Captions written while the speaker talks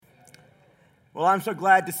Well, I'm so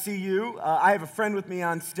glad to see you. I have a friend with me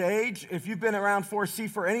on stage. If you've been around 4C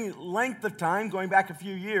for any length of time, going back a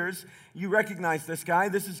few years, you recognize this guy.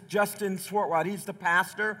 This is Justin Swartwout. He's the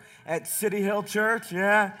pastor at City Hill Church.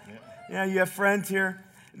 Yeah, you have friends here.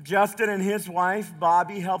 Justin and his wife,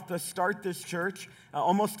 Bobby, helped us start this church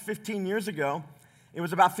almost 15 years ago. It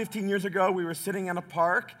was about 15 years ago. We were sitting at a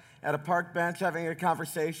park bench, having a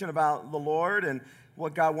conversation about the Lord and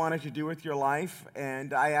what God wanted to do with your life.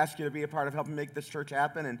 And I asked you to be a part of helping make this church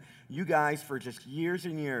happen. And you guys, for just years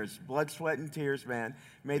and years, blood, sweat, and tears, man,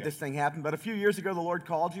 made this thing happen. But a few years ago, the Lord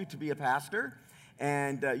called you to be a pastor.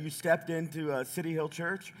 And you stepped into City Hill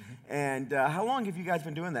Church. And how long have you guys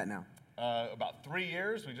been doing that now? About 3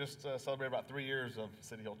 years. We just celebrated about 3 years of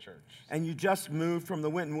City Hill Church. And you just moved from the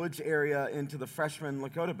Winton Woods area into the Freshman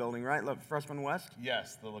Lakota building, right? Freshman West?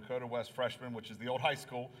 Yes, the Lakota West Freshman, which is the old high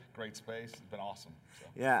school. Great space. It's been awesome. So.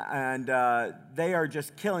 Yeah, and they are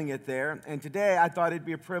just killing it there. And today I thought it'd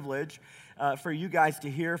be a privilege for you guys to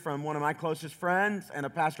hear from one of my closest friends and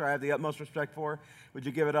a pastor I have the utmost respect for. Would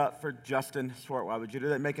you give it up for Justin Swartwout? Would you do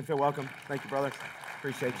that? Make him feel welcome. Thank you, brother.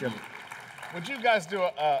 Appreciate you. Would you guys do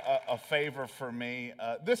a favor for me?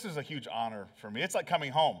 This is a huge honor for me. It's like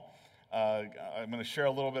coming home. I'm going to share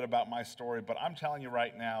a little bit about my story, but I'm telling you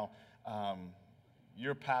right now,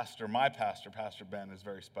 your pastor, my pastor, Pastor Ben, is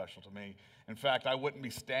very special to me. In fact, I wouldn't be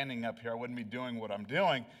standing up here, I wouldn't be doing what I'm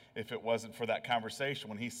doing if it wasn't for that conversation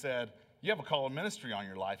when he said, you have a call of ministry on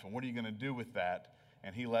your life, and what are you going to do with that?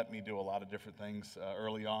 And he let me do a lot of different things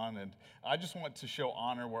early on. And I just want to show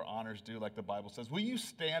honor where honor's due, like the Bible says. Will you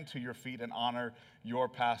stand to your feet and honor your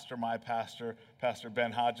pastor, my pastor, Pastor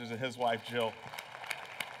Ben Hodges, and his wife, Jill?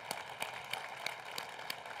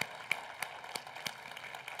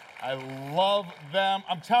 I love them.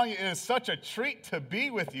 I'm telling you, it is such a treat to be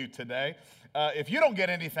with you today. If you don't get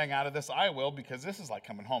anything out of this, I will, because this is like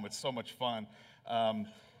coming home. It's so much fun.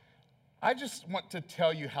 I just want to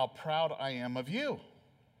tell you how proud I am of you.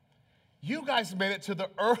 You guys made it to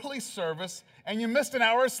the early service, and you missed an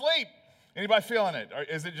hour of sleep. Anybody feeling it? Or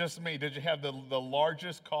is it just me? Did you have the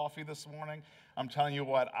largest coffee this morning? I'm telling you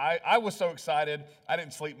what, I was so excited. I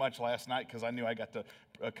didn't sleep much last night because I knew I got to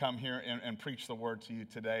come here and preach the word to you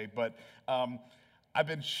today. But I've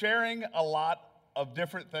been sharing a lot of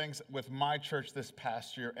different things with my church this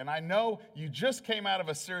past year, and I know you just came out of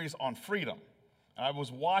a series on freedom. I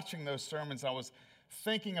was watching those sermons. I was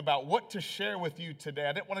thinking about what to share with you today.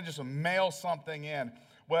 I didn't want to just mail something in.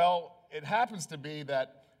 Well, it happens to be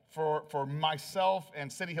that for myself and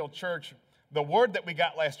City Hill Church, the word that we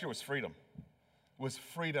got last year was freedom.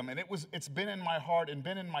 And it's been in my heart and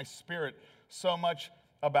been in my spirit so much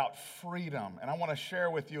about freedom. And I want to share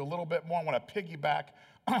with you a little bit more. I want to piggyback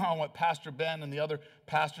on what Pastor Ben and the other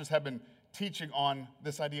pastors have been teaching on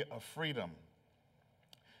this idea of freedom.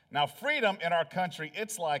 Now, freedom in our country,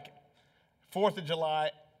 it's like 4th of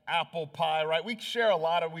July, apple pie, right? We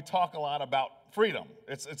talk a lot about freedom.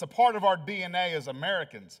 It's a part of our DNA as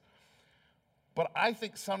Americans. But I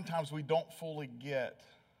think sometimes we don't fully get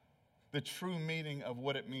the true meaning of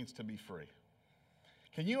what it means to be free.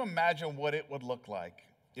 Can you imagine what it would look like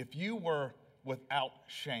if you were without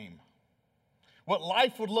shame? What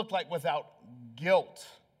life would look like without guilt?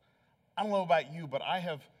 I don't know about you, but I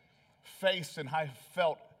have faced and I have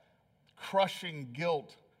felt crushing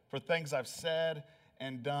guilt for things I've said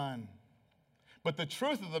and done. But the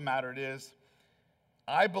truth of the matter is,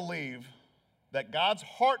 I believe that God's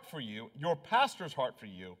heart for you, your pastor's heart for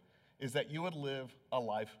you, is that you would live a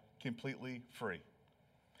life completely free.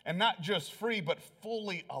 And not just free, but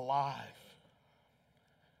fully alive.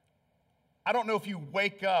 I don't know if you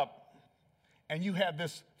wake up and you have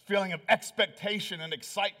this feeling of expectation and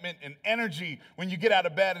excitement and energy when you get out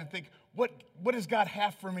of bed and think, what does God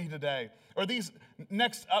have for me today? Or these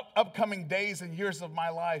next upcoming days and years of my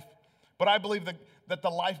life. But I believe that the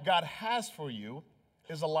life God has for you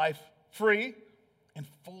is a life free and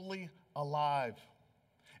fully alive.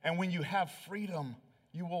 And when you have freedom,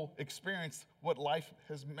 you will experience what life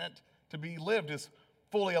has meant to be lived is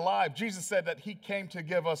fully alive. Jesus said that he came to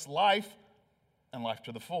give us life and life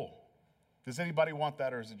to the full. Does anybody want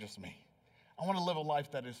that, or is it just me? I want to live a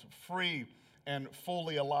life that is free and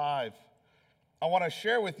fully alive. I want to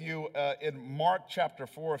share with you in Mark chapter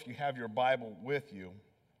 4, if you have your Bible with you.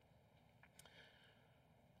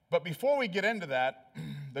 But before we get into that,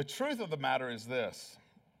 the truth of the matter is this.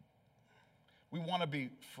 We want to be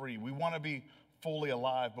free. We want to be fully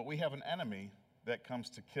alive, but we have an enemy that comes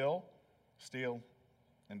to kill, steal,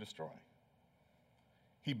 and destroy.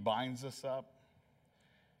 He binds us up.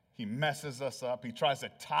 He messes us up. He tries to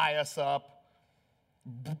tie us up,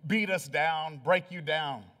 beat us down, break you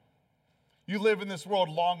down. You live in this world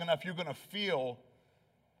long enough, you're going to feel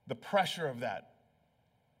the pressure of that.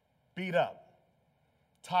 Beat up,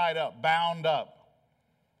 tied up, bound up.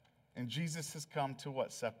 And Jesus has come to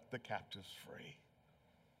what? Set the captives free.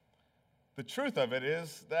 The truth of it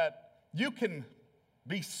is that you can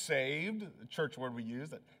be saved, the church word we use,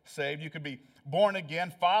 that saved. You could be born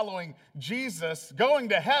again, following Jesus, going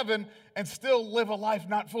to heaven, and still live a life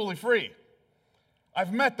not fully free.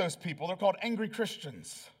 I've met those people. They're called angry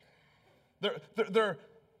Christians.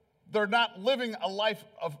 They're not living a life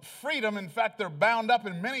of freedom. In fact, they're bound up,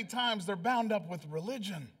 and many times they're bound up with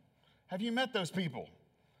religion. Have you met those people?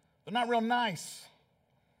 They're not real nice.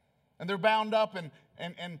 And they're bound up,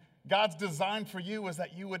 and God's design for you is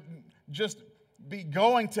that you would just be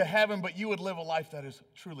going to heaven, but you would live a life that is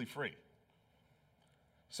truly free.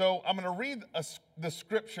 So I'm going to read the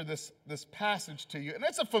scripture, this passage to you, and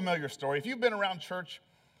it's a familiar story. If you've been around church,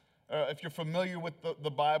 if you're familiar with the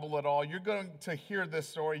Bible at all, you're going to hear this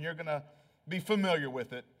story, and you're going to be familiar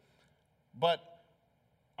with it. But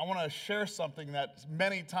I want to share something that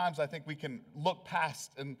many times I think we can look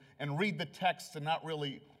past and read the text and not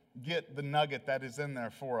really get the nugget that is in there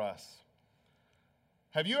for us.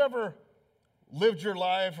 Have you ever lived your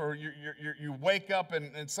life, or you wake up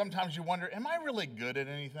and sometimes you wonder, am I really good at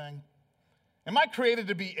anything? Am I created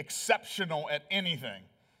to be exceptional at anything?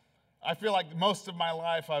 I feel like most of my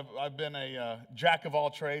life I've been a jack of all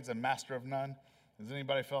trades and master of none. Has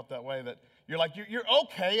anybody felt that way? That you're like, you're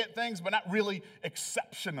okay at things, but not really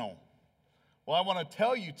exceptional. Well, I want to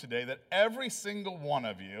tell you today that every single one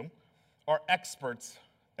of you are experts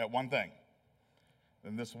at one thing.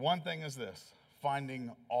 And this one thing is this: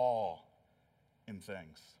 finding awe in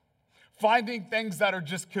things. Finding things that are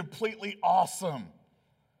just completely awesome.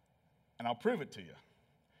 And I'll prove it to you.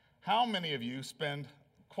 How many of you spend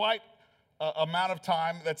quite an amount of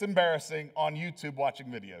time that's embarrassing on YouTube watching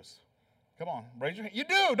videos? Come on, raise your hand. You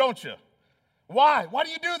do, don't you? Why? Why do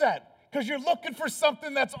you do that? Because you're looking for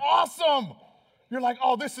something that's awesome. You're like,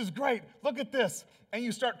 oh, this is great. Look at this. And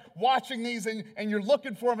you start watching these, and you're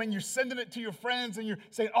looking for them, and you're sending it to your friends, and you're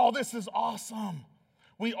saying, oh, this is awesome.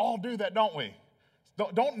 We all do that, don't we?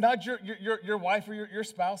 Don't nudge your wife or your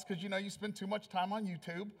spouse because you know you spend too much time on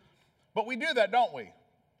YouTube. But we do that, don't we?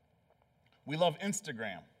 We love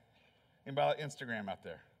Instagram. Anybody like Instagram out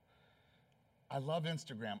there? I love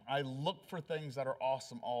Instagram. I look for things that are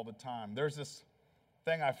awesome all the time. There's this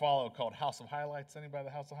thing I follow called House of Highlights. Anybody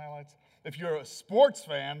the House of Highlights? If you're a sports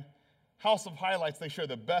fan, House of Highlights, they show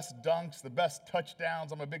the best dunks, the best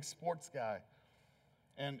touchdowns. I'm a big sports guy.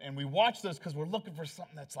 And we watch those because we're looking for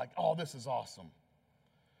something that's like, oh, this is awesome.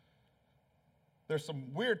 There's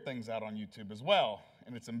some weird things out on YouTube as well,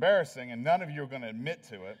 and it's embarrassing, and none of you are going to admit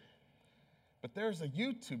to it. But there's a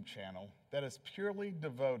YouTube channel that is purely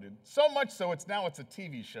devoted, so much so it's a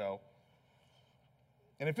TV show.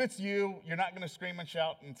 And if it's you, you're not going to scream and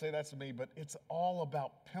shout and say that's me, but it's all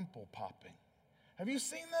about pimple popping. Have you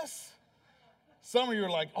seen this? Some of you are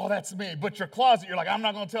like, oh, that's me. But your closet, you're like, I'm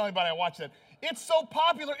not going to tell anybody I watch that. It's so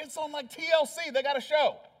popular. It's on like TLC. They got a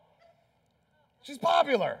show. She's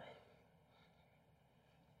popular.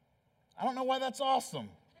 I don't know why that's awesome.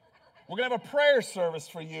 We're going to have a prayer service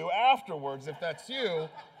for you afterwards if that's you,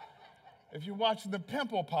 if you're watching the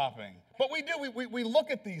pimple popping. But we do. We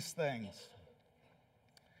look at these things.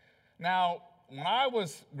 Now, when I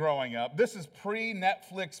was growing up, this is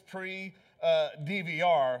pre-Netflix,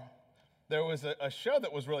 pre-DVR, there was a show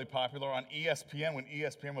that was really popular on ESPN when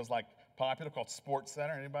ESPN was like popular called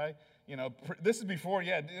SportsCenter. Anybody? You know, this is before,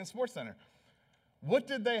 SportsCenter. What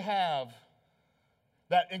did they have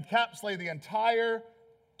that encapsulated the entire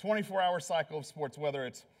 24-hour cycle of sports, whether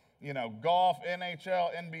it's, you know, golf, NHL,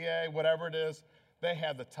 NBA, whatever it is? They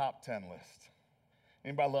had the top 10 list.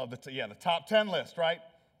 Anybody love the top 10 list, right?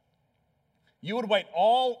 You would wait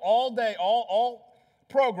all day, all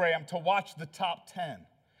program to watch the top 10.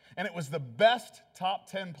 And it was the best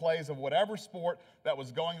top 10 plays of whatever sport that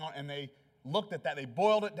was going on. And they looked at that. They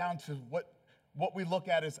boiled it down to what we look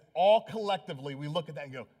at is all collectively, we look at that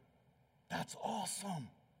and go, that's awesome.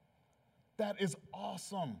 That is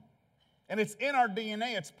awesome. And it's in our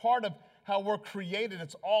DNA. It's part of how we're created.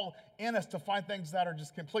 It's all in us to find things that are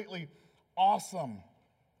just completely awesome.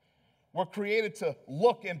 We're created to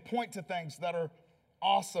look and point to things that are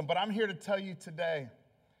awesome. But I'm here to tell you today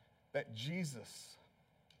that Jesus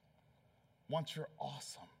wants your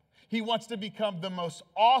awesome. He wants to become the most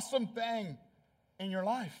awesome thing in your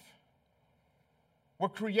life. We're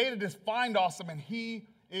created to find awesome, and He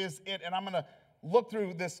is it. And I'm going to look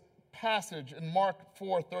through this passage in Mark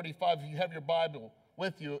 4:35. If you have your Bible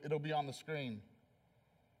with you, it'll be on the screen.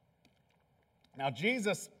 Now,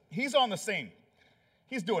 Jesus, He's on the scene.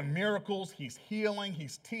 He's doing miracles, he's healing,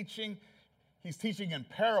 he's teaching in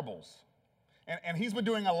parables. And he's been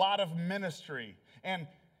doing a lot of ministry. And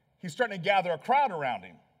he's starting to gather a crowd around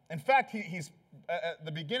him. In fact, he's at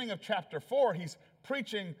the beginning of chapter 4, he's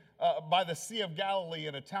preaching by the Sea of Galilee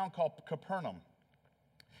in a town called Capernaum.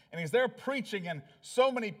 And he's there preaching, and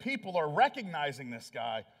so many people are recognizing this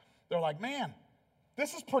guy. They're like, man,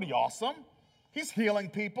 this is pretty awesome. He's healing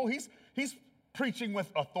people. He's preaching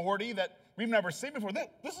with authority that we've never seen before.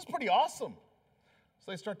 This is pretty awesome.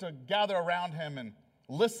 So they start to gather around him and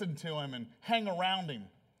listen to him and hang around him.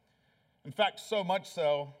 In fact, so much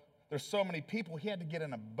so, there's so many people, he had to get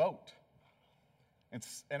in a boat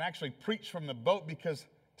and actually preach from the boat because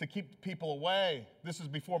to keep people away. This is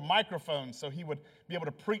before microphones, so he would be able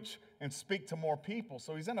to preach and speak to more people.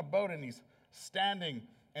 So he's in a boat and he's standing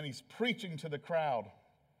and he's preaching to the crowd.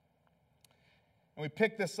 And we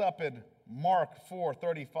pick this up in Mark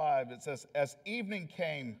 4:35. It says, as evening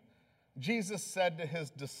came, Jesus said to his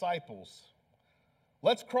disciples,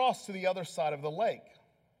 let's cross to the other side of the lake.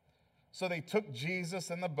 So they took Jesus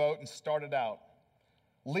in the boat and started out,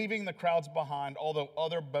 leaving the crowds behind, although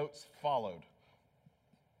other boats followed.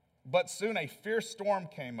 But soon a fierce storm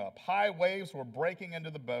came up. High waves were breaking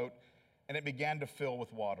into the boat, and it began to fill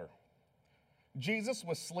with water. Jesus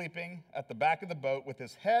was sleeping at the back of the boat with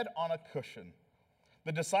his head on a cushion.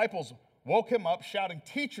 The disciples woke him up, shouting,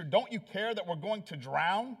 teacher, don't you care that we're going to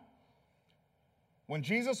drown? When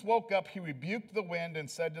Jesus woke up, he rebuked the wind and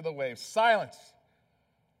said to the waves, silence,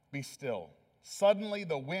 be still. Suddenly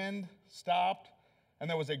the wind stopped, and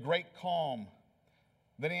there was a great calm.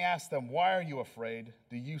 Then he asked them, why are you afraid?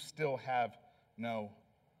 Do you still have no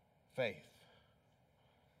faith?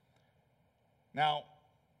 Now,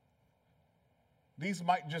 these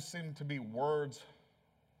might just seem to be words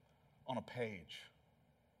on a page.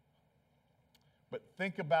 But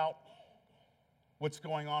think about what's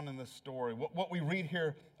going on in this story, what we read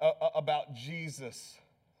here about Jesus.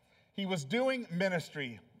 He was doing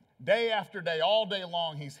ministry day after day, all day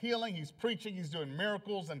long. He's healing, he's preaching, he's doing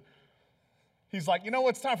miracles, and he's like, you know,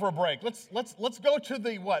 it's time for a break. Let's go to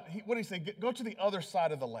the what? What did he say? Go to the other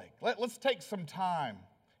side of the lake. Let's take some time.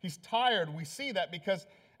 He's tired. We see that because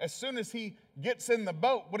as soon as he gets in the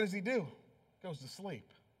boat, what does he do? Goes to sleep.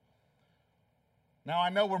 Now, I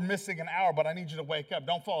know we're missing an hour, but I need you to wake up.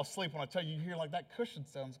 Don't fall asleep when I tell you, you hear like, that cushion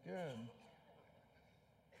sounds good.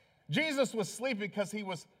 Jesus was sleeping because he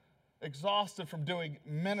was exhausted from doing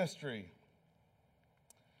ministry.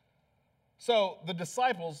 So the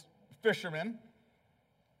disciples, fishermen,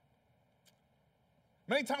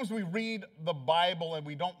 many times we read the Bible and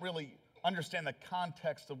we don't really understand the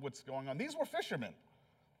context of what's going on. These were fishermen.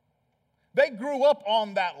 They grew up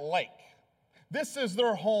on that lake. This is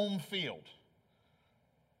their home field.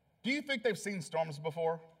 Do you think they've seen storms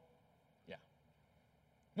before? Yeah.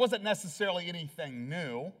 Wasn't necessarily anything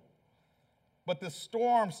new, but the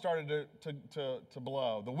storm started to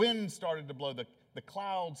blow. The wind started to blow. The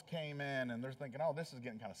clouds came in, and they're thinking, oh, this is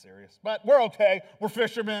getting kind of serious. But we're okay. We're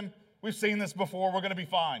fishermen. We've seen this before. We're going to be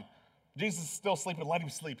fine. Jesus is still sleeping. Let him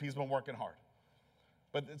sleep. He's been working hard.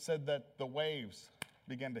 But it said that the waves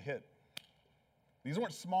began to hit. These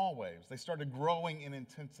weren't small waves. They started growing in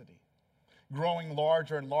intensity, growing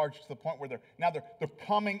larger and larger to the point where they're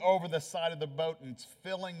coming over the side of the boat and it's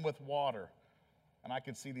filling with water. And I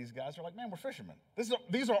could see these guys are like, man, we're fishermen.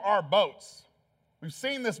 These are our boats. We've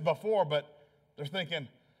seen this before, but they're thinking,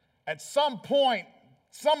 at some point,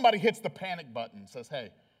 somebody hits the panic button and says, hey,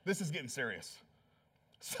 this is getting serious.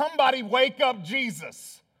 Somebody wake up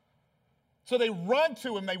Jesus. So they run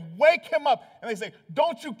to him, they wake him up, and they say,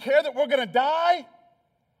 don't you care that we're going to die?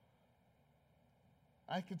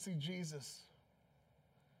 I can see Jesus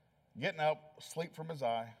getting up, sleep from his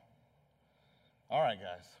eye. All right,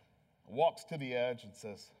 guys. Walks to the edge and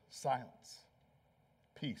says, silence,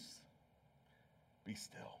 peace, be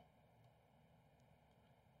still.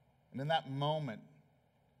 And in that moment,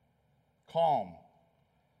 calm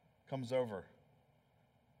comes over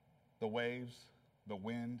the waves, the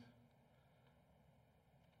wind.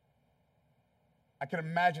 I can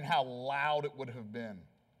imagine how loud it would have been.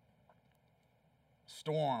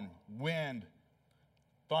 Storm, wind,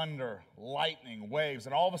 thunder, lightning, waves,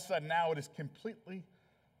 and all of a sudden now it is completely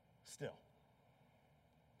still.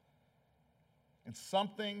 And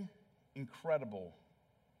something incredible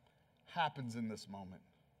happens in this moment.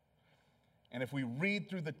 And if we read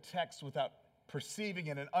through the text without perceiving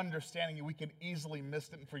it and understanding it, we can easily miss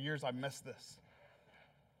it. And for years I missed this.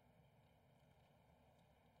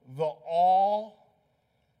 The awe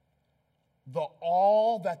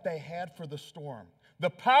that they had for the storm, the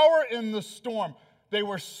power in the storm, they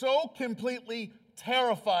were so completely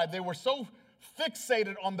terrified, they were so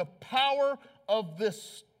fixated on the power of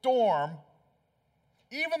this storm.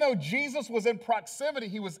 Even though Jesus was in proximity,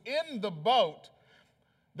 he was in the boat,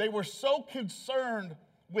 they were so concerned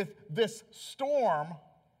with this storm.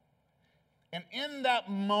 And in that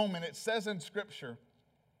moment, it says in Scripture,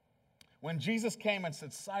 when Jesus came and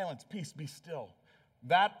said, "Silence, peace, be still,"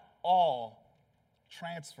 that all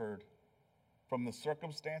transferred from the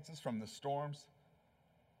circumstances, from the storms,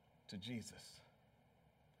 to Jesus,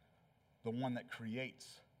 the one that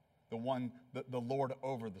creates, the Lord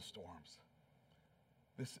over the storms.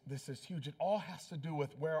 This is huge. It all has to do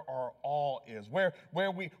with where our all is, where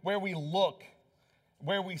we look,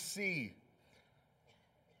 where we see.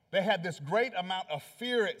 They had this great amount of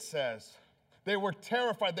fear, it says. They were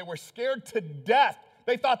terrified. They were scared to death.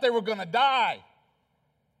 They thought they were going to die.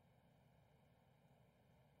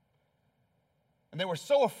 And they were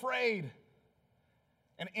so afraid.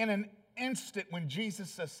 And in an instant, when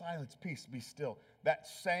Jesus says, "Silence, peace, be still," that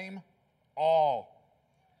same awe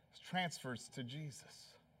transfers to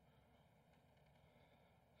Jesus.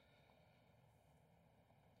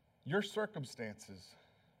 Your circumstances,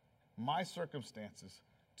 my circumstances,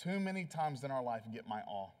 too many times in our life get my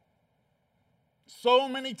awe. So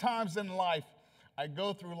many times in life, I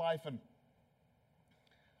go through life and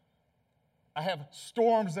I have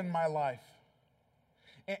storms in my life.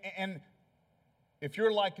 And if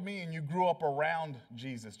you're like me and you grew up around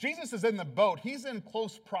Jesus, Jesus is in the boat. He's in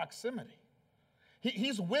close proximity.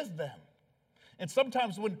 He's with them. And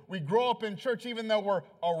sometimes when we grow up in church, even though we're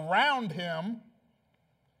around him,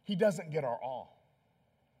 he doesn't get our awe.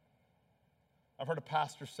 I've heard a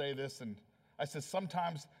pastor say this, and I said,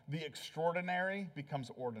 sometimes the extraordinary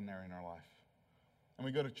becomes ordinary in our life. And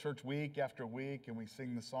we go to church week after week, and we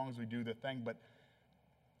sing the songs, we do the thing, but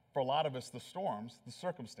for a lot of us, the storms, the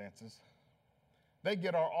circumstances, they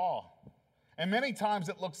get our awe. And many times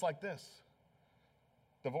it looks like this: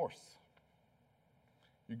 divorce.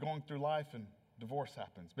 You're going through life and divorce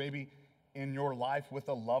happens. Maybe in your life with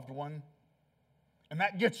a loved one. And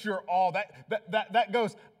that gets your awe. That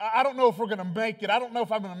goes, I don't know if we're going to make it. I don't know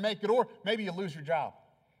if I'm going to make it. Or maybe you lose your job.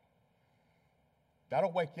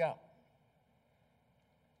 That'll wake you up.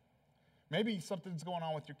 Maybe something's going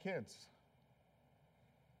on with your kids.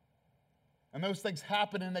 And those things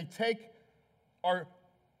happen, and they take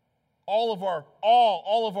all of our awe,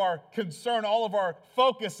 all of our concern, all of our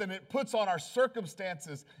focus, and it puts on our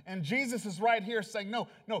circumstances. And Jesus is right here saying, no,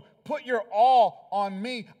 put your awe on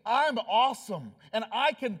me. I'm awesome, and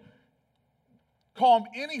I can calm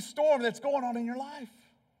any storm that's going on in your life.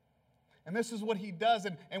 And this is what he does,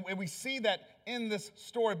 and we see that in this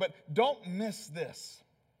story, but don't miss this.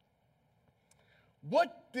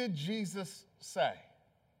 What did Jesus say?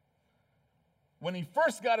 When he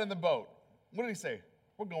first got in the boat, what did he say?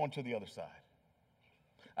 We're going to the other side.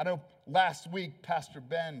 I know last week, Pastor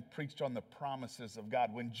Ben preached on the promises of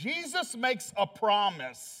God. When Jesus makes a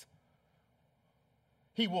promise,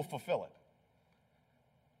 he will fulfill it.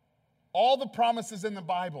 All the promises in the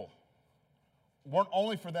Bible weren't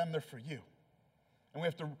only for them, they're for you. And we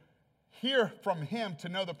have to hear from him to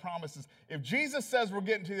know the promises. If Jesus says we're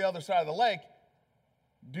getting to the other side of the lake,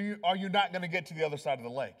 are you not going to get to the other side of the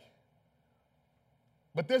lake?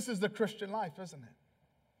 But this is the Christian life, isn't it?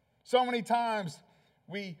 So many times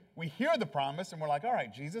we hear the promise and we're like, all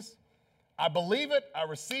right, Jesus, I believe it, I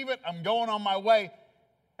receive it, I'm going on my way.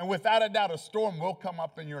 And without a doubt, a storm will come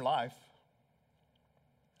up in your life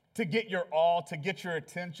to get your awe, to get your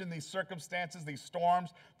attention, these circumstances, these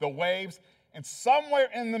storms, the waves. And somewhere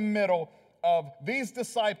in the middle of these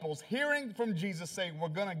disciples hearing from Jesus saying, we're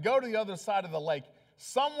going to go to the other side of the lake,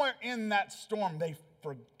 somewhere in that storm, they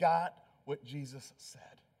forgot what Jesus said.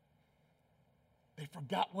 They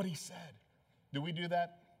forgot what he said. Do we do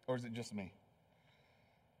that, or is it just me?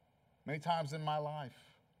 Many times in my life,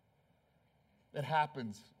 it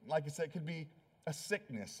happens. Like I said, it could be a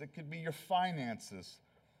sickness. It could be your finances.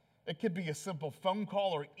 It could be a simple phone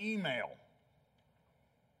call or email.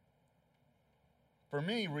 For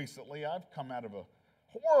me, recently, I've come out of a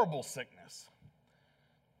horrible sickness.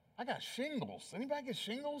 I got shingles. Anybody get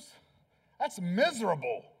shingles? That's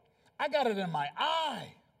miserable. I got it in my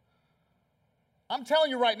eye. I'm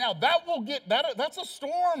telling you right now, that's a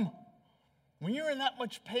storm. When you're in that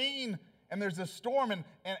much pain and there's a storm, and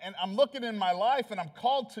I'm looking in my life and I'm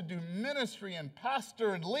called to do ministry and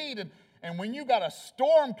pastor and lead, and when you got a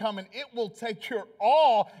storm coming, it will take your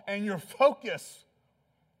awe and your focus.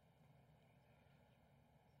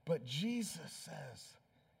 But Jesus says,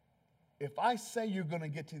 if I say you're going to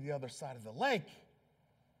get to the other side of the lake,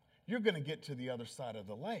 you're going to get to the other side of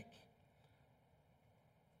the lake.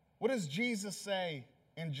 What does Jesus say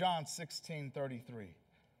in John 16:33?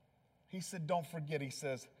 He said, don't forget. He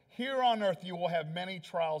says, here on earth you will have many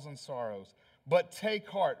trials and sorrows, but take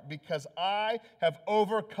heart because I have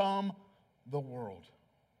overcome the world.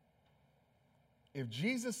 If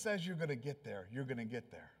Jesus says you're going to get there, you're going to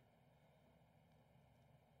get there.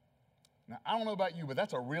 Now, I don't know about you, but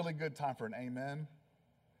that's a really good time for an amen.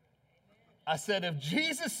 I said, if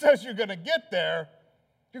Jesus says you're going to get there,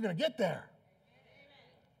 you're going to get there.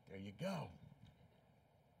 There you go.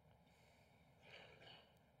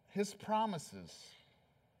 His promises,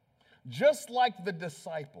 just like the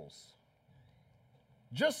disciples,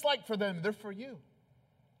 just like for them, they're for you.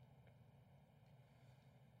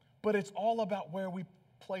 But it's all about where we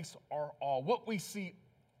place our all, what we see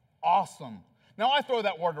awesome. Now, I throw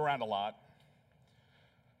that word around a lot.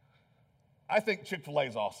 I think Chick-fil-A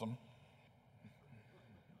is awesome,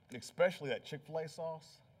 especially that Chick-fil-A sauce.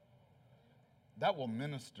 That will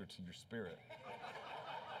minister to your spirit.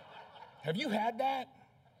 Have you had that?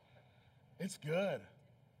 It's good.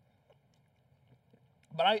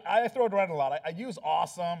 But I throw it around a lot. I use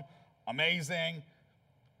awesome, amazing,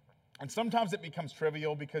 and sometimes it becomes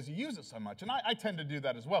trivial because you use it so much. And I tend to do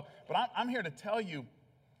that as well. But I'm here to tell you,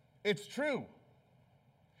 it's true.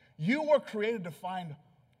 You were created to find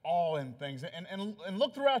awe in things. And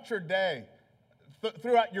look throughout your day,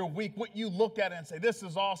 throughout your week, what you look at and say, this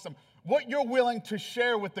is awesome. What you're willing to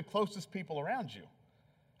share with the closest people around you.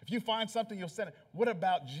 If you find something, you'll send it. What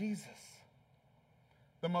about Jesus?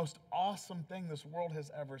 The most awesome thing this world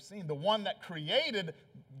has ever seen. The one that created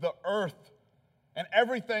the earth and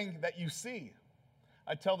everything that you see.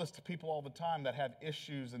 I tell this to people all the time that have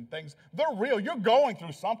issues and things. They're real. You're going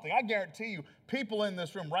through something. I guarantee you, people in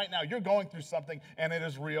this room right now, you're going through something and it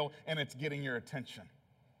is real and it's getting your attention.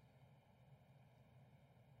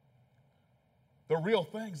 The real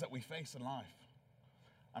things that we face in life.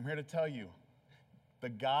 I'm here to tell you, the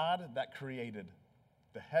God that created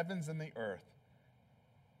the heavens and the earth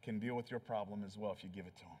can deal with your problem as well if you give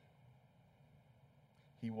it to him.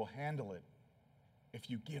 He will handle it if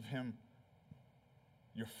you give him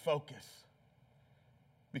your focus.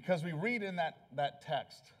 Because we read in that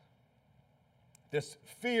text this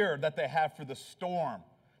fear that they have for the storm.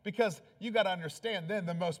 Because you got to understand then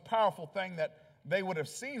the most powerful thing that they would have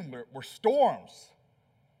seen were storms.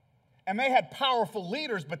 And they had powerful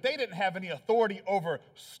leaders, but they didn't have any authority over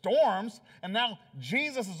storms. And now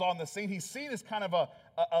Jesus is on the scene. He's seen as kind of a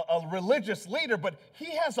religious leader, but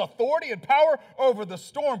he has authority and power over the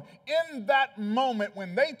storm. In that moment,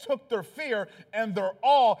 when they took their fear and their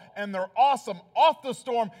awe and their awesome off the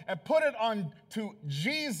storm and put it on to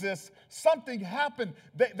Jesus, something happened.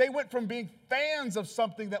 They went from being fans of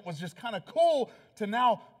something that was just kind of cool to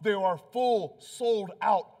now they are full, sold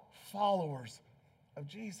out followers of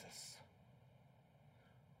Jesus.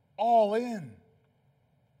 All in.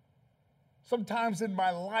 Sometimes in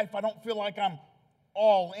my life, I don't feel like I'm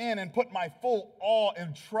all in and put my full awe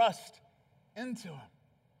and trust into him.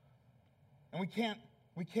 And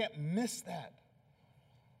we can't miss that.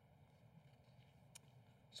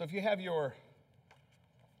 So if you have your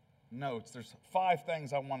notes, there's 5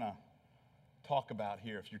 things I want to talk about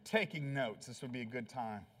here. If you're taking notes, this would be a good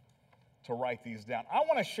time to write these down. I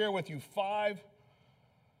want to share with you 5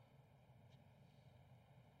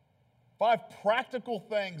 practical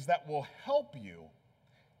things that will help you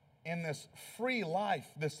in this free life,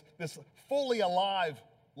 this fully alive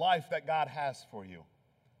life that God has for you.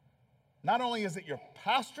 Not only is it your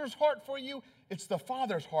pastor's heart for you, it's the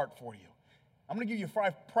Father's heart for you. I'm going to give you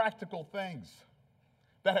 5 practical things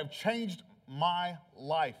that have changed my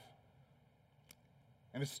life.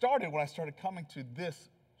 And it started when I started coming to this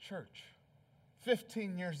church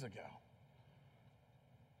 15 years ago.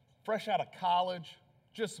 Fresh out of college,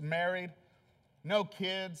 just married, no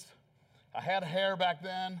kids. I had hair back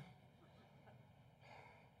then.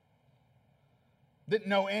 Didn't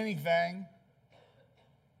know anything.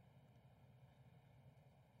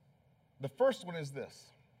 The first one is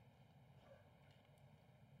this.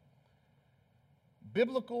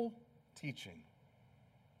 Biblical teaching.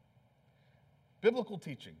 Biblical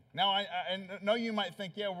teaching. Now, I know you might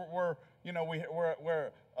think, yeah, we're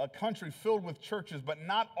a country filled with churches, but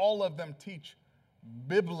not all of them teach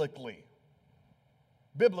biblically.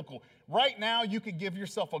 Biblical. Right now, you could give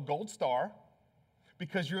yourself a gold star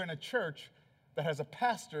because you're in a church that has a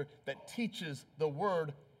pastor that teaches the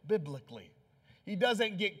word biblically. He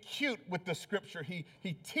doesn't get cute with the scripture. He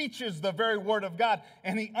teaches the very word of God,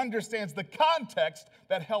 and he understands the context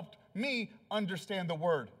that helped me understand the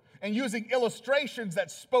word. And using illustrations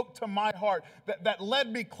that spoke to my heart, that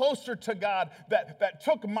led me closer to God, that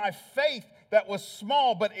took my faith that was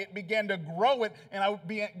small, but it began to grow it, and I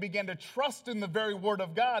began to trust in the very word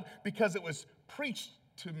of God because it was preached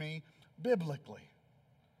to me biblically,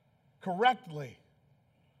 correctly.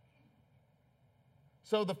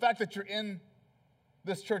 So the fact that you're in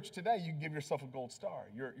this church today, you can give yourself a gold star.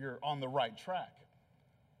 You're on the right track.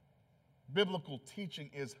 Biblical teaching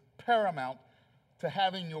is paramount to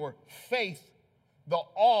having your faith, the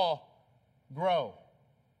awe, grow.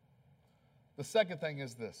 The second thing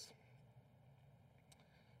is this: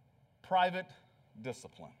 private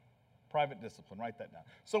discipline. Private discipline, write that down.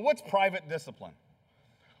 So what's private discipline?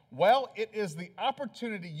 Well, it is the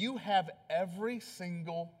opportunity you have every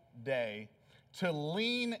single day to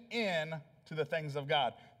lean in to the things of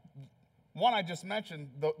God. One I just mentioned,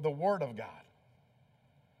 the Word of God.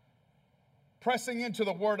 Pressing into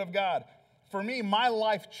the Word of God. For me, my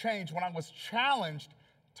life changed when I was challenged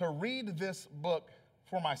to read this book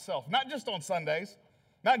for myself. Not just on Sundays,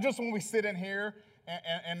 not just when we sit in here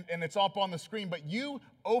and it's up on the screen, but you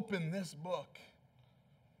open this book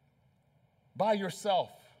by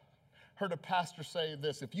yourself. Heard a pastor say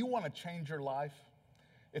this: if you want to change your life,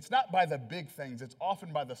 it's not by the big things, it's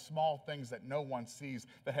often by the small things that no one sees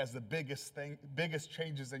that has the biggest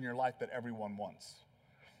changes in your life that everyone wants.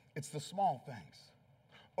 It's the small things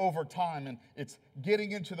over time, and it's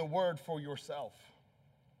getting into the Word for yourself.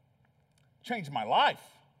 Changed my life.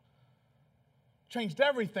 Changed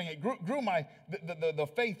everything. It grew the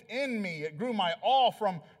faith in me. It grew my awe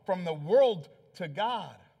from the world to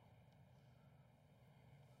God.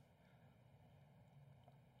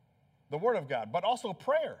 The Word of God, but also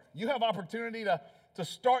prayer. You have opportunity to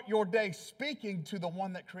start your day speaking to the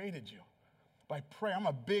one that created you by prayer. I'm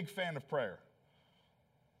a big fan of prayer.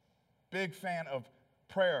 Big fan of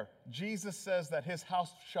prayer. Jesus says that his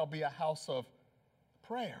house shall be a house of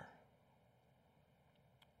prayer.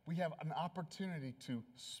 We have an opportunity to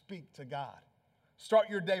speak to God. Start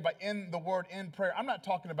your day by in the Word, in prayer. I'm not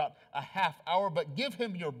talking about a half hour, but give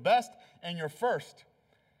him your best and your first.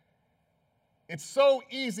 It's so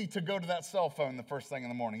easy to go to that cell phone the first thing in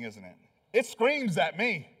the morning, isn't it? It screams at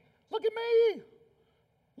me. Look at me.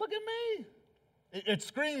 Look at me. It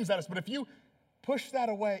screams at us. But if you push that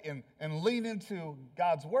away and lean into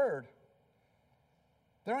God's Word,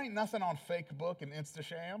 there ain't nothing on Facebook and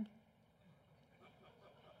Instasham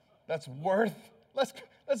that's worth,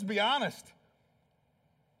 let's be honest.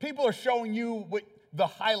 People are showing you the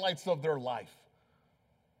highlights of their life.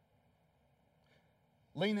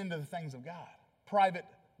 Lean into the things of God. Private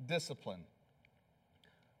discipline.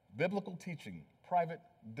 Biblical teaching. Private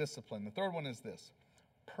discipline. The third one is this: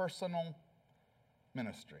 personal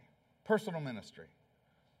ministry. Personal ministry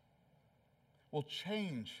will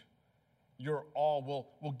change your all,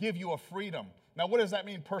 will give you a freedom. Now, what does that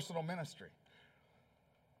mean, personal ministry?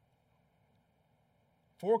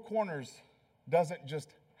 Four Corners doesn't just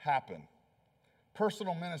happen.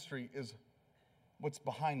 Personal ministry is what's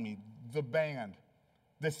behind me, the band,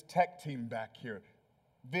 this tech team back here,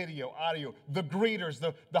 video, audio, the greeters,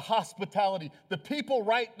 the hospitality, the people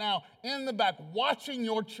right now in the back watching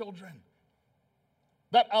your children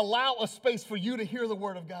that allow a space for you to hear the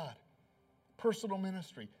Word of God. Personal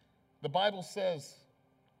ministry. The Bible says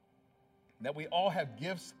that we all have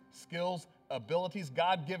gifts, skills, abilities,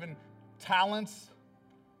 God-given talents,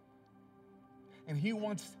 and he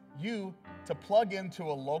wants you to plug into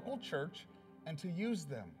a local church and to use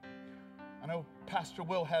them. I know Pastor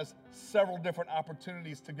Will has several different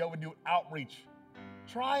opportunities to go and do outreach.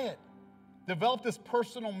 Try it. Develop this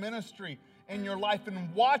personal ministry in your life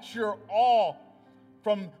and watch your awe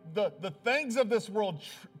from the things of this world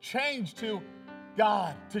change to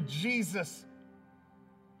God, to Jesus.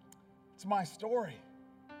 It's my story.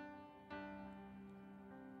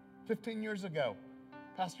 15 years ago,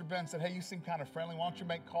 Pastor Ben said, hey, you seem kind of friendly. Why don't you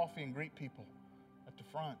make coffee and greet people at the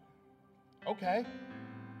front? Okay.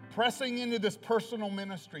 Pressing into this personal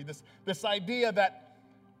ministry, this idea that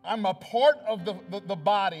I'm a part of the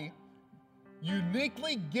body,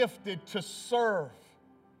 uniquely gifted to serve.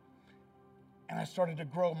 And I started to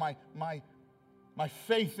grow. My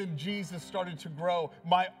faith in Jesus started to grow.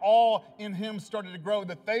 My awe in him started to grow.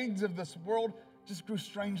 The things of this world just grew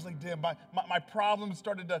strangely dim. My problems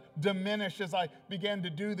started to diminish as I began to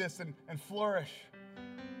do this and flourish.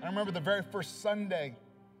 I remember the very first Sunday,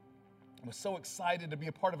 I was so excited to be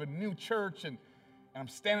a part of a new church, and I'm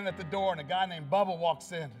standing at the door, and a guy named Bubba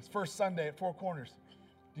walks in. His first Sunday at Four Corners.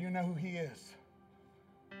 Do you know who he is?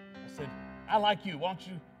 I said, I like you. Why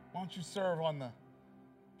don't you serve on the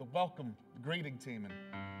welcome, the greeting team? And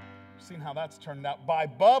I've seen how that's turned out by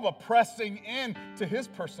Bubba pressing in to his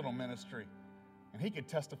personal ministry. And he could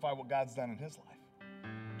testify what God's done in his life.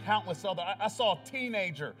 Countless other. I saw a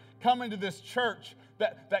teenager come into this church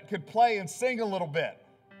that could play and sing a little bit.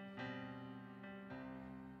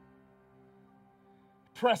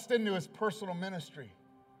 pressed into his personal ministry.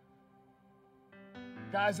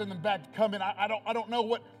 Guys in the back come in, I don't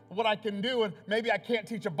know what I can do, and maybe I can't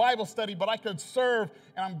teach a Bible study, but I could serve,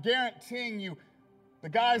 and I'm guaranteeing you, the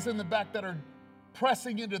guys in the back that are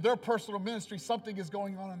pressing into their personal ministry, something is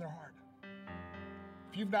going on in their heart.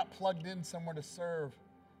 If you've not plugged in somewhere to serve,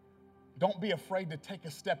 don't be afraid to take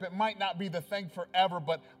a step. It might not be the thing forever,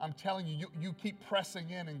 but I'm telling you, you keep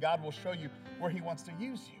pressing in, and God will show you where he wants to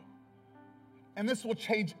use you. And this will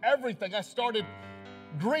change everything. I started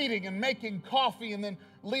greeting and making coffee and then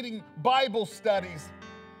leading Bible studies.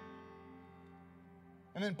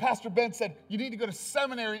 And then Pastor Ben said, you need to go to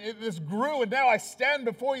seminary. This grew, and now I stand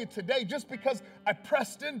before you today just because I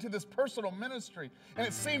pressed into this personal ministry. And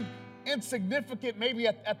it seemed insignificant maybe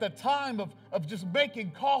at the time of just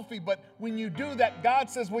making coffee, but when you do that, God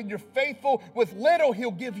says when you're faithful with little,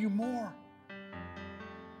 he'll give you more.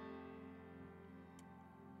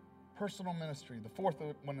 Personal ministry. The fourth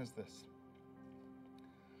one is this.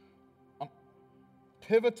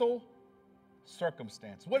 Pivotal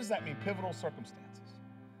circumstance. What does that mean, pivotal circumstances?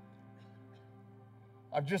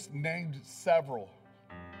 I've just named several.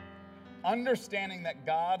 Understanding that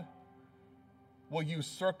God will use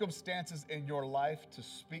circumstances in your life to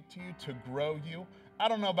speak to you, to grow you. I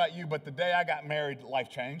don't know about you, but the day I got married, life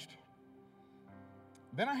changed.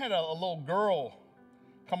 Then I had a little girl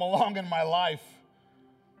come along in my life,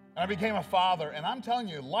 and I became a father, and I'm telling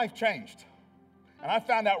you, life changed. And I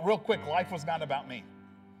found out real quick, life was not about me.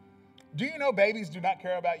 Do you know babies do not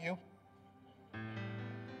care about you?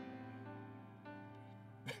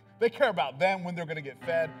 They care about them when they're going to get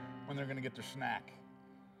fed, when they're going to get their snack.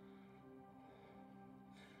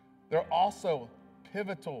 There are also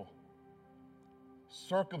pivotal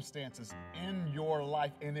circumstances in your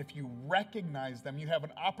life, and if you recognize them, you have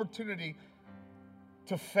an opportunity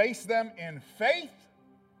to face them in faith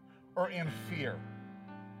or in fear.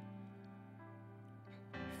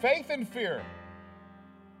 Faith and fear.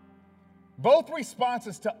 Both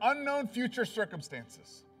responses to unknown future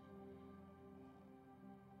circumstances.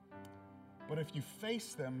 But if you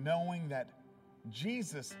face them knowing that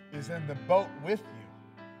Jesus is in the boat with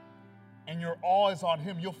you and your awe is on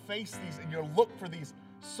him, you'll face these and you'll look for these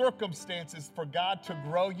circumstances for God to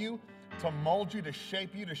grow you, to mold you, to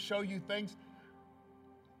shape you, to show you things.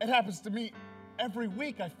 It happens to me every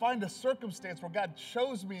week. I find a circumstance where God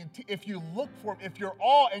shows me, and if you look for him, if your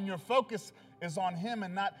awe and your focus is on him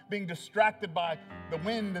and not being distracted by the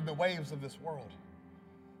wind and the waves of this world.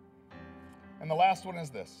 And the last one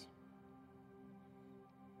is this.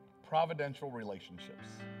 Providential relationships.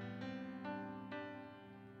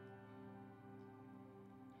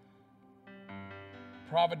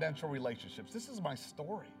 Providential relationships. This is my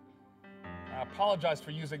story. I apologize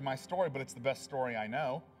for using my story, but it's the best story I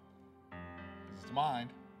know because it's mine.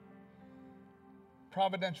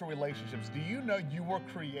 Providential relationships. Do you know you were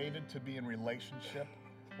created to be in relationship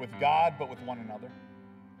with God, but with one another?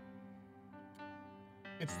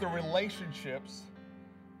 It's the relationships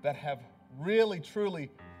that have really, truly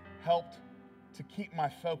helped to keep my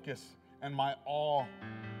focus and my awe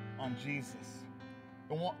on Jesus.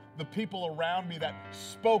 The people around me that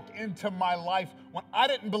spoke into my life when I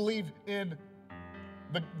didn't believe in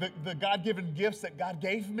the God-given gifts that God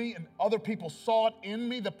gave me, and other people saw it in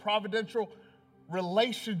me, the providential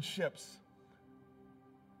relationships.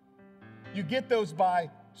 You get those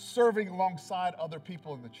by serving alongside other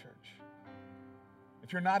people in the church.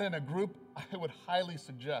 If you're not in a group, I would highly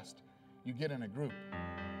suggest you get in a group.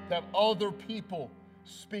 To have other people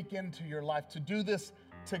speak into your life, to do this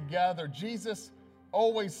together. Jesus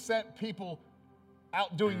always sent people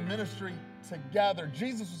out doing ministry together.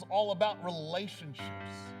 Jesus was all about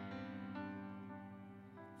relationships.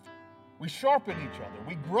 We sharpen each other.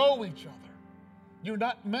 We grow each other. You're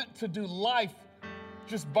not meant to do life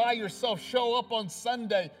just by yourself. Show up on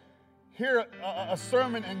Sunday, hear a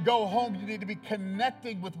sermon, and go home. You need to be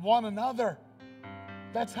connecting with one another.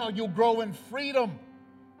 That's how you'll grow in freedom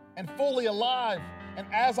and fully alive. And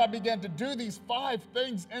as I began to do these 5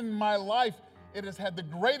 things in my life, it has had the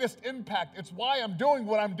greatest impact. It's why I'm doing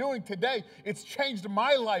what I'm doing today. It's changed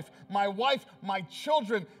my life, my wife, my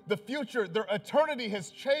children, the future. Their eternity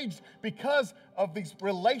has changed because of these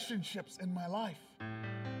relationships in my life.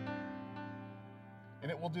 And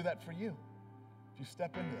it will do that for you if you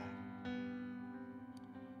step into that.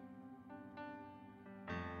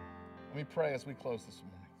 Let me pray as we close this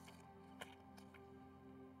morning.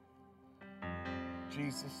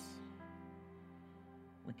 Jesus,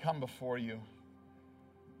 we come before you.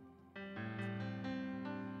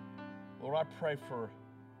 Lord, I pray for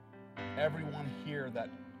everyone here that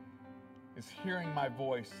is hearing my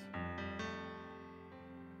voice.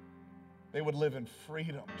 they would live in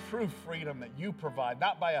freedom, true freedom that you provide,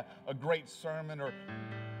 not by a great sermon or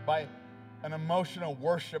by an emotional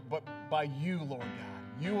worship, but by you, Lord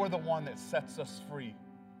God. You are the one that sets us free.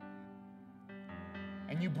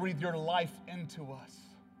 And you breathe your life into us.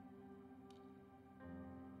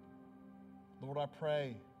 Lord, I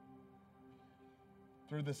pray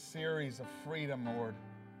through this series of freedom, Lord,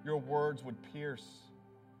 your words would pierce,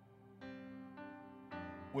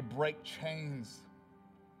 would break chains.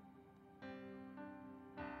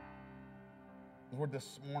 Lord,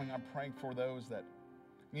 this morning I'm praying for those that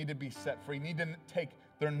need to be set free, need to take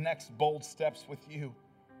their next bold steps with you.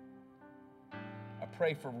 I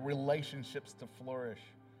pray for relationships to flourish,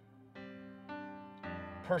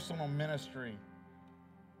 personal ministry,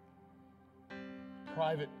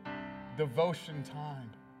 private devotion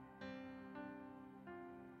time.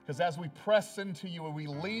 Because as we press into you and we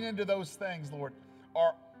lean into those things, Lord,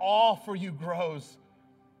 our awe for you grows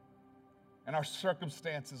and our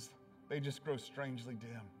circumstances, they just grow strangely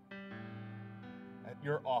dim at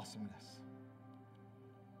your awesomeness.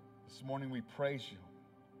 This morning we praise you.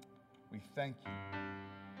 We thank you.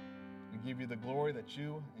 We give you the glory that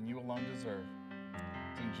you and you alone deserve.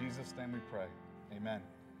 It's in Jesus' name we pray. Amen.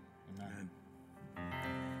 Amen.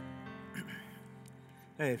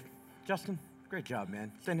 Hey, Justin, great job,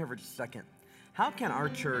 man. Stand here for just a second. How can our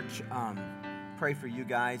church pray for you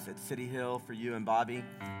guys at City Hill, for you and Bobby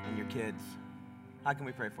and your kids? How can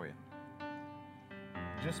we pray for you?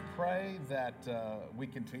 Just pray that we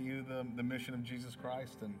continue the mission of Jesus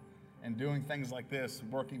Christ and doing things like this,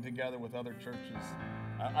 working together with other churches.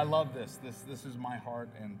 I love this. This is my heart,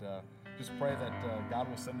 and just pray that God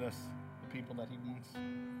will send us the people that he wants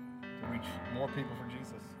to reach more people for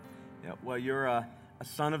Jesus. Yeah, well, you're a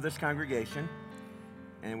son of this congregation,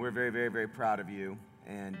 and we're very, very, very proud of you.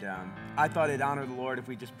 And I thought it'd honor the Lord if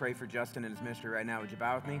we just pray for Justin and his ministry right now. Would you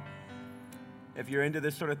bow with me? If you're into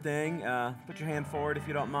this sort of thing, put your hand forward if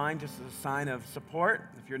you don't mind, just as a sign of support.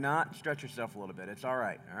 If you're not, stretch yourself a little bit. It's all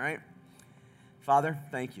right, all right? Father,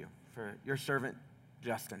 thank you for your servant,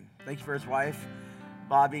 Justin. Thank you for his wife,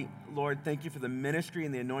 Bobby. Lord, thank you for the ministry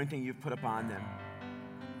and the anointing you've put upon them.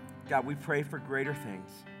 God, we pray for greater things.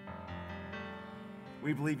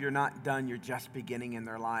 We believe you're not done, you're just beginning in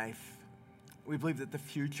their life. We believe that the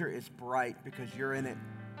future is bright because you're in it.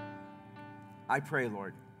 I pray,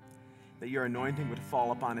 Lord, that your anointing would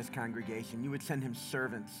fall upon his congregation. You would send him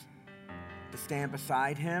servants to stand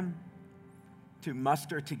beside him, to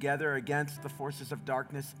muster together against the forces of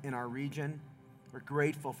darkness in our region. We're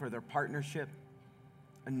grateful for their partnership.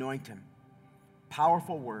 Anoint him.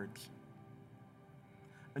 Powerful words.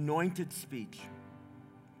 Anointed speech.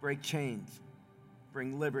 Break chains.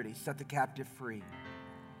 Bring liberty. Set the captive free.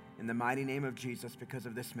 In the mighty name of Jesus, because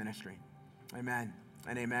of this ministry. Amen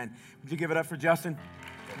and amen. Would you give it up for Justin?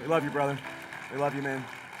 We love you, brother. We love you, man.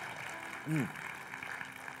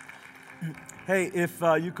 Hey, if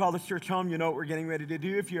you call this church home, you know what we're getting ready to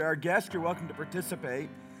do. If you're our guest, you're welcome to participate.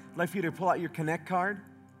 I'd like for you to pull out your Connect card.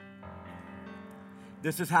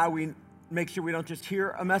 This is how we make sure we don't just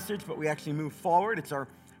hear a message, but we actually move forward. It's our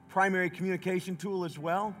primary communication tool as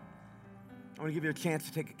well. I want to give you a chance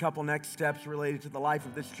to take a couple next steps related to the life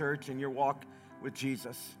of this church and your walk with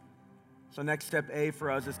Jesus. So next step A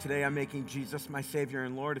for us is today I'm making Jesus my Savior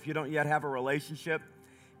and Lord. If you don't yet have a relationship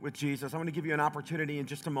with Jesus, I'm going to give you an opportunity in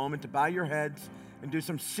just a moment to bow your heads and do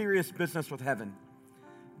some serious business with heaven,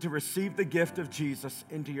 to receive the gift of Jesus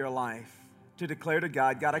into your life, to declare to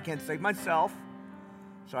God, God, I can't save myself,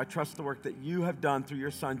 so I trust the work that you have done through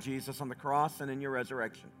your Son Jesus on the cross and in your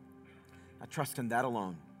resurrection. I trust in that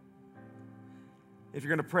alone. If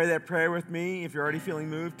you're going to pray that prayer with me, if you're already feeling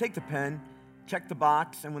moved, take the pen, check the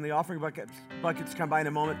box, and when the offering buckets come by in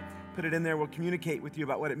a moment, put it in there. We'll communicate with you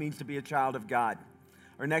about what it means to be a child of God.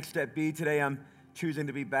 Our next step B, today I'm choosing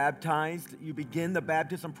to be baptized. You begin the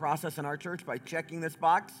baptism process in our church by checking this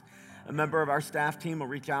box. A member of our staff team will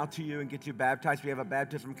reach out to you and get you baptized. We have a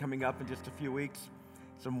baptism coming up in just a few weeks.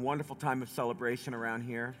 Some wonderful time of celebration around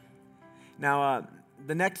here. Now,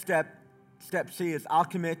 the next step, step C, is I'll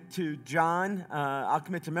commit to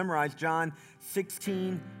memorize John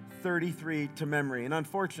 16:33 to memory. And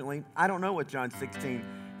unfortunately, I don't know what John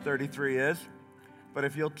 16:33 is, but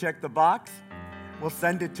if you'll check the box, we'll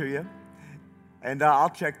send it to you. And I'll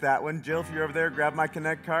check that one. Jill, if you're over there, grab my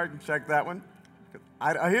Connect card and check that one.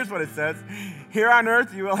 Here's what it says. Here on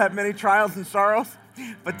earth you will have many trials and sorrows,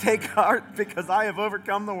 but take heart because I have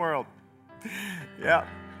overcome the world. Yep.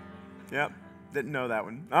 Didn't know that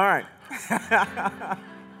one. All right.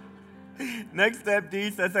 Next step D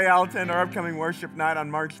says, hey, I'll attend our upcoming worship night on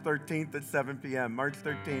March 13th at 7 p.m. March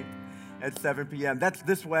 13th at 7 p.m. That's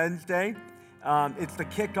this Wednesday. It's the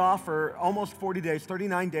kickoff for almost 40 days,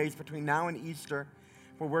 39 days between now and Easter,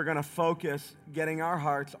 where we're going to focus getting our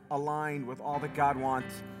hearts aligned with all that God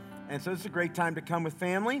wants. And so this is a great time to come with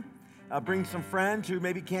family, bring some friends who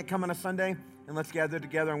maybe can't come on a Sunday, and let's gather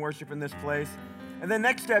together and worship in this place. And then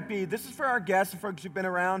next step B, this is for our guests and folks who've been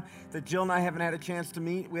around that Jill and I haven't had a chance to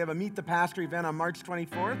meet. We have a Meet the Pastor event on March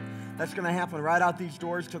 24th. That's going to happen right out these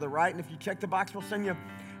doors to the right. And if you check the box, we'll send you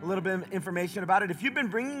a little bit of information about it. If you've been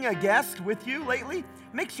bringing a guest with you lately,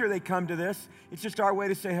 make sure they come to this. It's just our way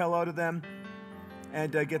to say hello to them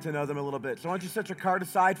and get to know them a little bit. So why don't you set your card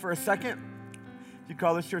aside for a second? If you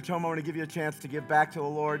call this church home, I want to give you a chance to give back to the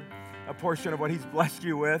Lord a portion of what He's blessed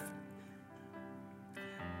you with.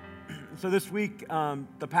 So this week,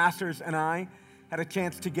 the pastors and I had a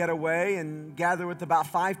chance to get away and gather with about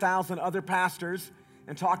 5,000 other pastors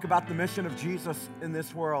and talk about the mission of Jesus in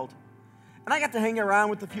this world. And I got to hang around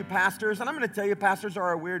with a few pastors, and I'm going to tell you, pastors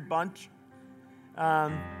are a weird bunch.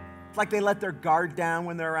 It's like they let their guard down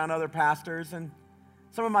when they're around other pastors. And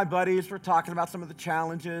some of my buddies were talking about some of the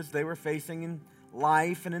challenges they were facing in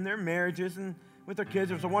life and in their marriages and with their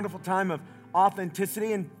kids. It was a wonderful time of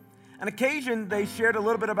authenticity. And on occasion, they shared a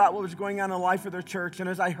little bit about what was going on in the life of their church. And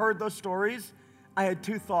as I heard those stories, I had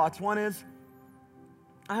two thoughts. One is,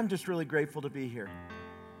 I'm just really grateful to be here.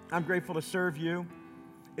 I'm grateful to serve you.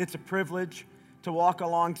 It's a privilege to walk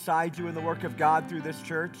alongside you in the work of God through this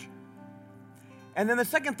church. And then the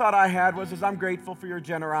second thought I had was I'm grateful for your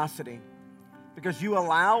generosity because you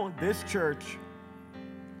allow this church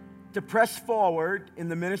to press forward in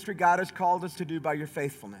the ministry God has called us to do by your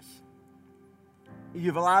faithfulness.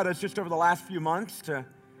 You've allowed us just over the last few months to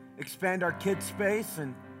expand our kids' space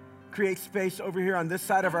and create space over here on this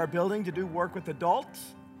side of our building to do work with adults.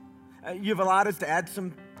 You've allowed us to add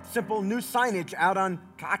some simple new signage out on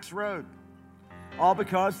Cox Road. All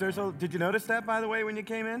because did you notice that, by the way, when you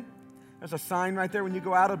came in? There's a sign right there. When you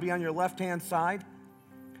go out, it'll be on your left-hand side.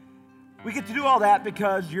 We get to do all that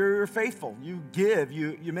because you're faithful. You give,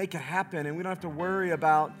 you make it happen, and we don't have to worry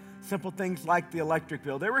about simple things like the electric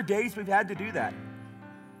bill. There were days we've had to do that.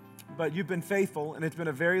 But you've been faithful, and it's been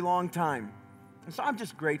a very long time. And so I'm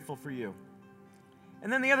just grateful for you.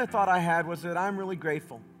 And then the other thought I had was that I'm really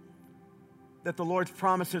grateful that the Lord's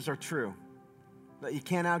promises are true, that you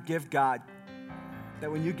can't outgive God,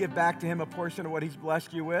 that when you give back to Him a portion of what He's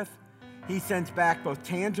blessed you with, He sends back both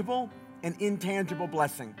tangible and intangible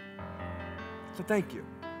blessing. So thank you.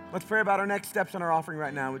 Let's pray about our next steps in our offering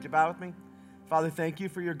right now. Would you bow with me? Father, thank you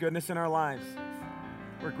for your goodness in our lives.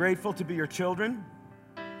 We're grateful to be your children.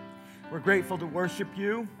 We're grateful to worship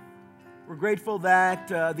you. We're grateful that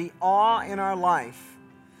the awe in our life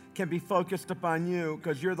can be focused upon you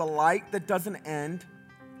because you're the light that doesn't end.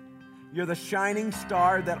 You're the shining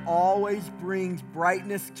star that always brings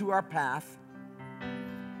brightness to our path.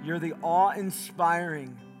 You're the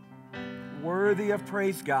awe-inspiring, worthy of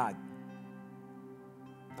praise God.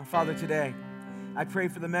 Now, Father, today, I pray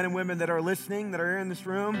for the men and women that are listening, that are here in this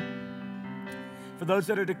room, for those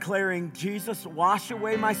that are declaring, Jesus, wash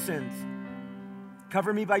away my sins.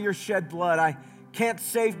 Cover me by your shed blood. I can't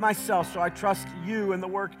save myself, so I trust you and the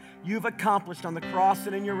work you've accomplished on the cross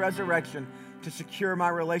and in your resurrection to secure my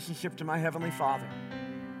relationship to my Heavenly Father.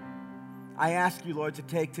 I ask you, Lord, to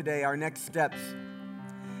take today our next steps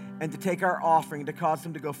and to take our offering to cause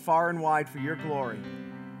them to go far and wide for your glory.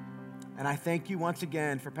 And I thank you once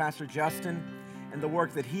again for Pastor Justin and the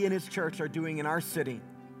work that he and his church are doing in our city,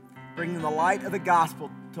 bringing the light of the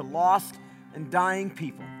gospel to lost and dying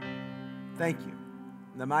people. Thank you.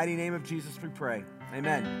 In the mighty name of Jesus we pray.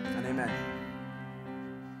 Amen and amen.